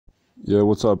Yeah,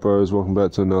 what's up, bros? Welcome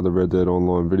back to another Red Dead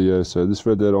Online video. So this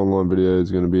Red Dead Online video is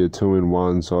going to be a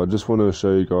 2-in-1. So I just want to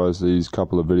show you guys these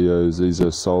couple of videos. These are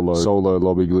solo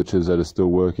lobby glitches that are still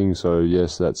working. So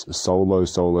yes, that's solo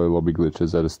lobby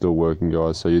glitches that are still working,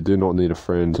 guys. So you do not need a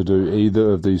friend to do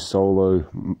either of these solo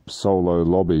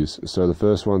lobbies. So the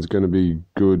first one's going to be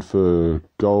good for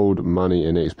gold, money,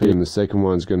 and XP, and the second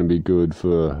one's going to be good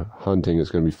for hunting.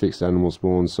 It's going to be fixed animal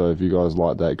spawns. So if you guys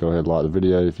like that, go ahead, like the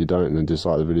video. If you don't, then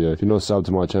dislike the video. If you're not subbed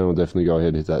to my channel, definitely go ahead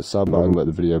and hit that sub button, let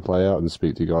the video play out, and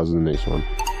speak to you guys in the next one.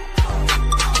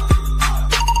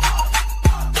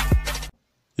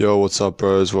 Yo, what's up,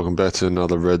 bros? Welcome back to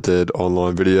another Red Dead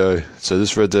Online video. So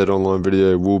this Red Dead Online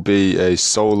video will be a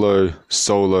solo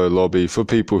lobby for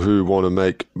people who want to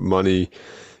make money,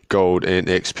 gold, and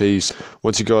XP.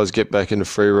 Once you guys get back into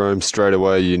free roam, straight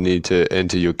away you need to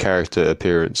enter your character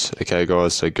appearance. Okay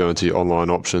guys, so go into your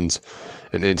online options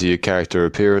and enter your character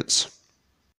appearance.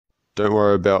 Don't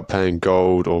worry about paying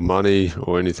gold or money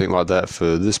or anything like that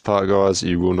for this part, guys.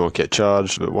 You will not get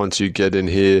charged. But once you get in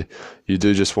here, you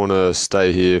do just want to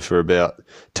stay here for about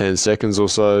 10 seconds or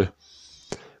so.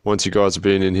 Once you guys have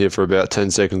been in here for about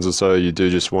 10 seconds or so, you do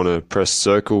just want to press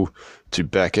circle to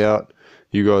back out.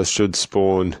 You guys should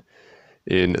spawn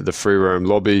in the free roam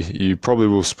lobby. You probably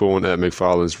will spawn at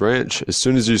McFarlane's Ranch. As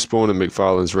soon as you spawn at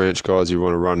McFarlane's Ranch, guys, you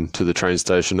want to run to the train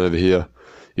station over here.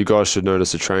 You guys should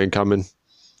notice a train coming.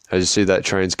 As you see, that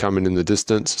train's coming in the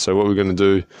distance. So what we're going to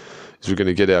do is we're going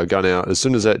to get our gun out. As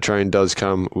soon as that train does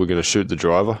come, we're going to shoot the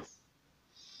driver.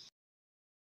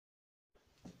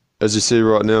 As you see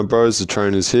right now, bros, the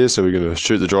train is here, so we're going to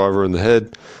shoot the driver in the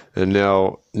head. And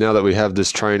now that we have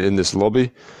this train in this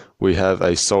lobby, we have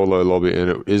a solo lobby, and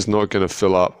it is not going to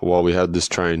fill up while we have this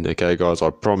train. Okay, guys, I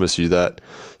promise you that.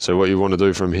 So what you want to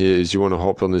do from here is you want to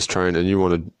hop on this train and you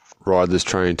want to ride this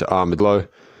train to Armadillo.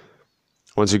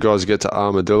 Once you guys get to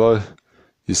Armadillo,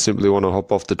 you simply want to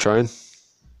hop off the train.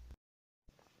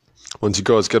 Once you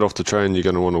guys get off the train, you're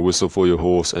going to want to whistle for your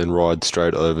horse and ride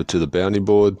straight over to the bounty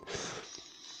board.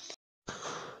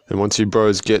 And once you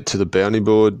bros get to the bounty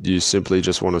board, you simply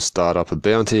just want to start up a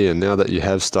bounty. And now that you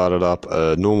have started up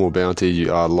a normal bounty,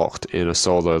 you are locked in a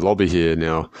solo lobby here.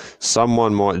 Now,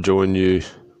 someone might join you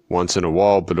once in a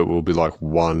while, but it will be like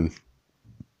one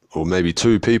or maybe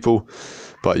two people.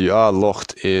 But you are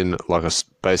locked in like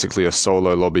basically a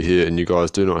solo lobby here, and you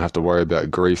guys do not have to worry about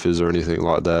griefers or anything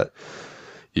like that.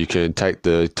 You can take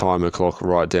the timer clock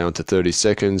right down to 30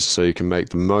 seconds so you can make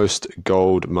the most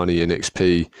gold, money, and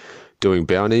XP doing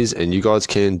bounties, and you guys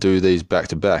can do these back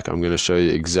to back. I'm going to show you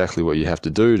exactly what you have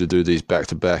to do these back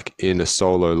to back in a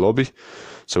solo lobby.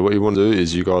 So what you want to do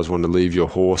is you guys want to leave your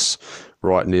horse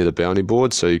right near the bounty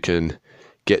board so you can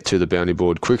get to the bounty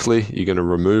board quickly. You're going to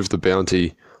remove the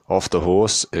bounty off the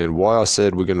horse, and why I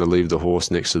said we're going to leave the horse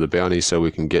next to the bounty so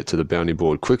we can get to the bounty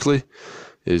board quickly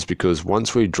is because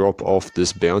once we drop off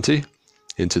this bounty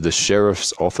into the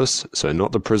sheriff's office, so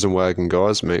not the prison wagon,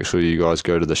 guys, make sure you guys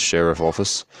go to the sheriff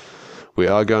office. We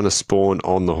are going to spawn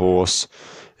on the horse,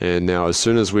 and now as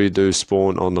soon as we do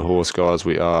spawn on the horse, guys,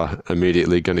 we are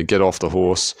immediately going to get off the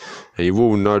horse, and you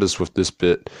will notice with this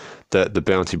bit that the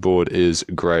bounty board is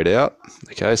grayed out.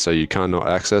 Okay, so you cannot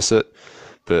access it.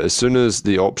 But as soon as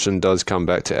the option does come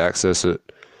back to access it,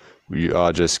 you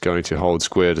are just going to hold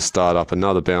square to start up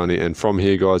another bounty. And from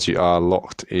here, guys, you are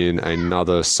locked in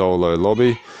another solo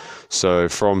lobby. So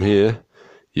from here,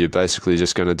 you're basically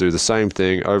just going to do the same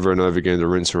thing over and over again to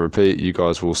rinse and repeat. You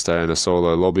guys will stay in a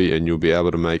solo lobby and you'll be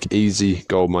able to make easy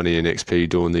gold, money, and XP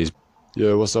doing these.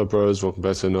 Yeah, what's up, bros? Welcome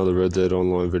back to another Red Dead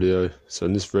Online video. So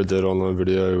in this Red Dead Online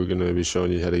video, we're going to be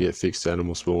showing you how to get fixed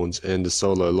animal spawns and a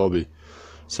solo lobby.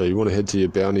 So you want to head to your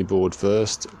bounty board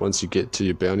first. Once you get to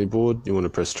your bounty board, you want to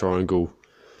press triangle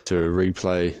to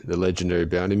replay the legendary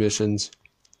bounty missions.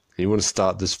 And you want to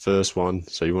start this first one.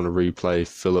 So you want to replay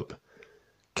Philip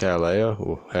Kalea,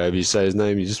 or however you say his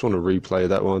name. You just want to replay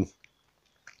that one.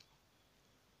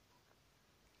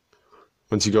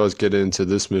 Once you guys get into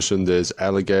this mission, there's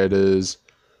alligators,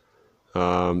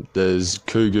 there's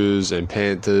cougars and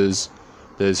panthers.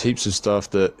 There's heaps of stuff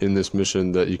that in this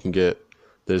mission that you can get.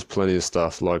 There's plenty of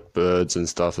stuff like birds and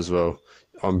stuff as well.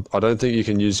 I don't think you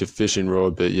can use your fishing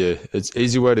rod, but yeah, it's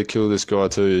easy way to kill this guy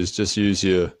too is just use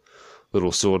your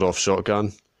little sawed-off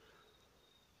shotgun.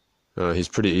 He's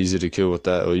pretty easy to kill with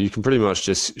that, or you can pretty much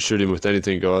just shoot him with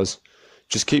anything, guys.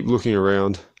 Just keep looking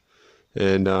around,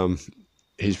 and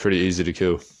he's pretty easy to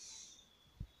kill.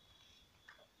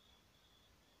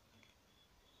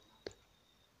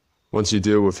 Once you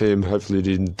deal with him, hopefully he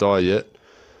didn't die yet.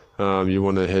 You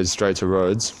want to head straight to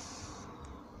Rhodes,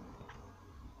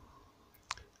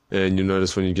 and you'll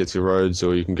notice when you get to Rhodes,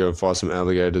 or you can go and find some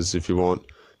alligators if you want,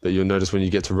 But you'll notice when you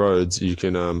get to roads, you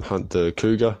can hunt the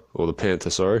cougar, or the panther,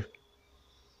 sorry.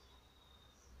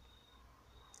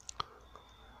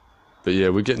 But yeah,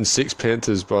 we're getting 6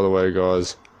 panthers, by the way,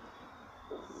 guys.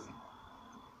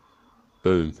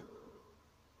 Boom.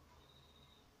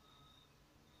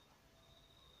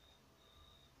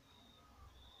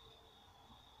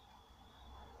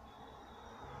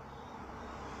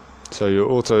 So you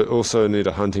also need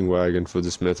a hunting wagon for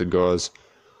this method, guys,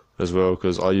 as well,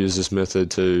 because I use this method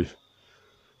to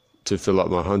fill up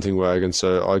my hunting wagon.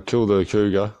 So I kill the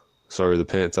cougar, sorry, the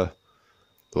panther.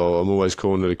 Well, I'm always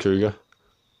calling it a cougar.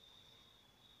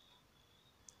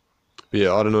 But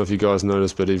yeah, I don't know if you guys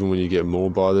noticed, but even when you get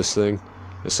mauled by this thing,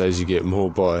 it says you get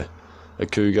mauled by a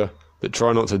cougar. But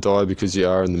try not to die because you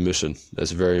are in the mission.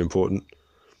 That's very important.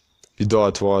 If you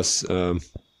die twice,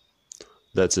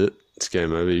 that's it. It's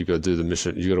game over. You got to do the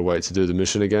mission. You got to wait to do the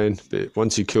mission again. But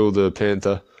once you kill the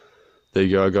panther, there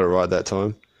you go. I got it right that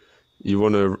time. You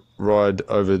want to ride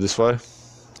over this way.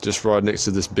 Just ride next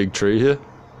to this big tree here.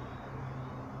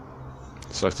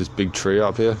 It's like this big tree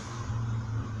up here.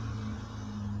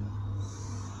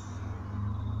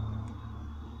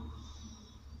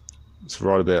 It's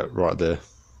right about right there.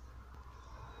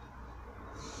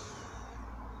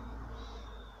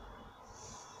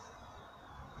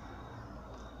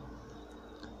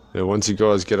 Now once you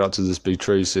guys get up to this big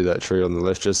tree, see that tree on the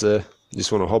left just there? You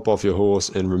just want to hop off your horse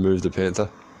and remove the panther.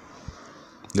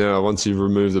 Now once you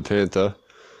remove the panther,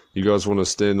 you guys want to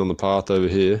stand on the path over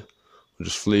here.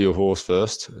 Just flee your horse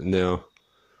first. Now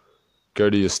go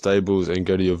to your stables and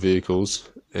go to your vehicles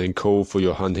and call for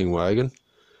your hunting wagon.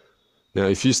 Now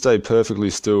if you stay perfectly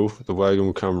still, the wagon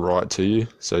will come right to you.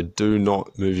 So do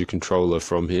not move your controller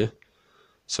from here.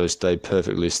 So stay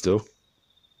perfectly still.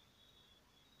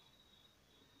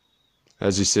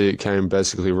 As you see, it came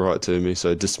basically right to me.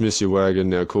 So dismiss your wagon,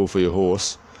 now call for your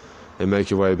horse and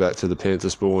make your way back to the panther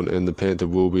spawn, and the panther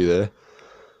will be there.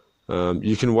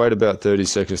 You can wait about 30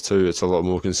 seconds too, it's a lot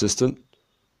more consistent.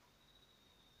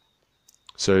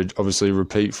 So obviously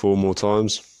repeat 4 more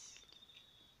times.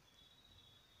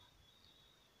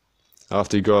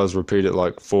 After you guys repeat it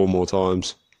like 4 more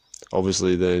times,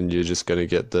 obviously then you're just going to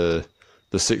get the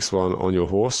 6th one on your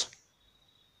horse.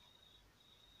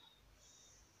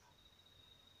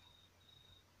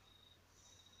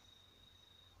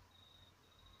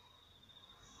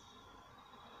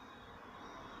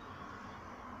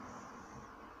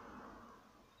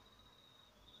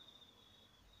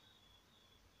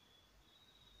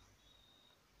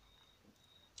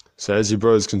 So as you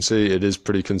bros can see, it is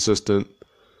pretty consistent.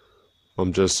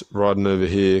 I'm just riding over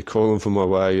here, calling for my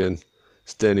wagon,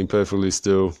 standing perfectly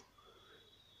still,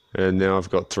 and now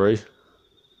I've got 3.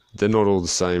 They're not all the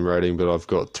same rating, but I've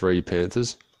got 3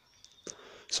 panthers.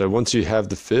 So once you have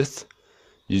the 5th,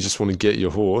 you just want to get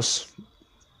your horse.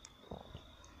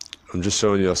 I'm just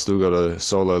showing you I still got a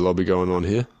solo lobby going on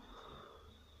here.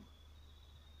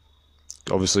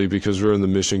 Obviously because we're in the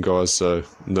mission, guys, so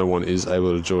no one is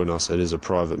able to join us. It is a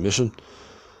private mission.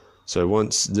 So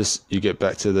once you get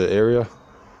back to the area,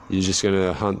 you're just going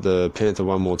to hunt the panther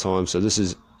one more time. So this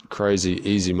is crazy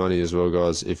easy money as well,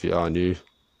 guys, if you are new.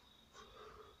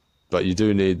 But you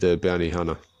do need the bounty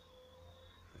hunter.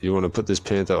 You want to put this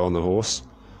panther on the horse.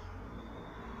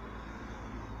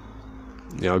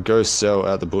 Now go sell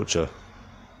at the butcher.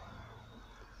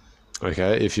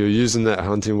 Okay, if you're using that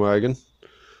hunting wagon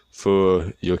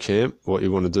for your camp, what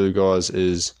you want to do, guys,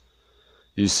 is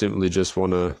you simply just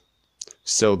want to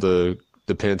sell the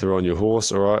panther on your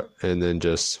horse, alright, and then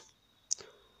just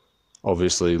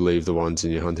obviously leave the ones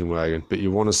in your hunting wagon. But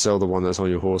you want to sell the one that's on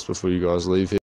your horse before you guys leave here.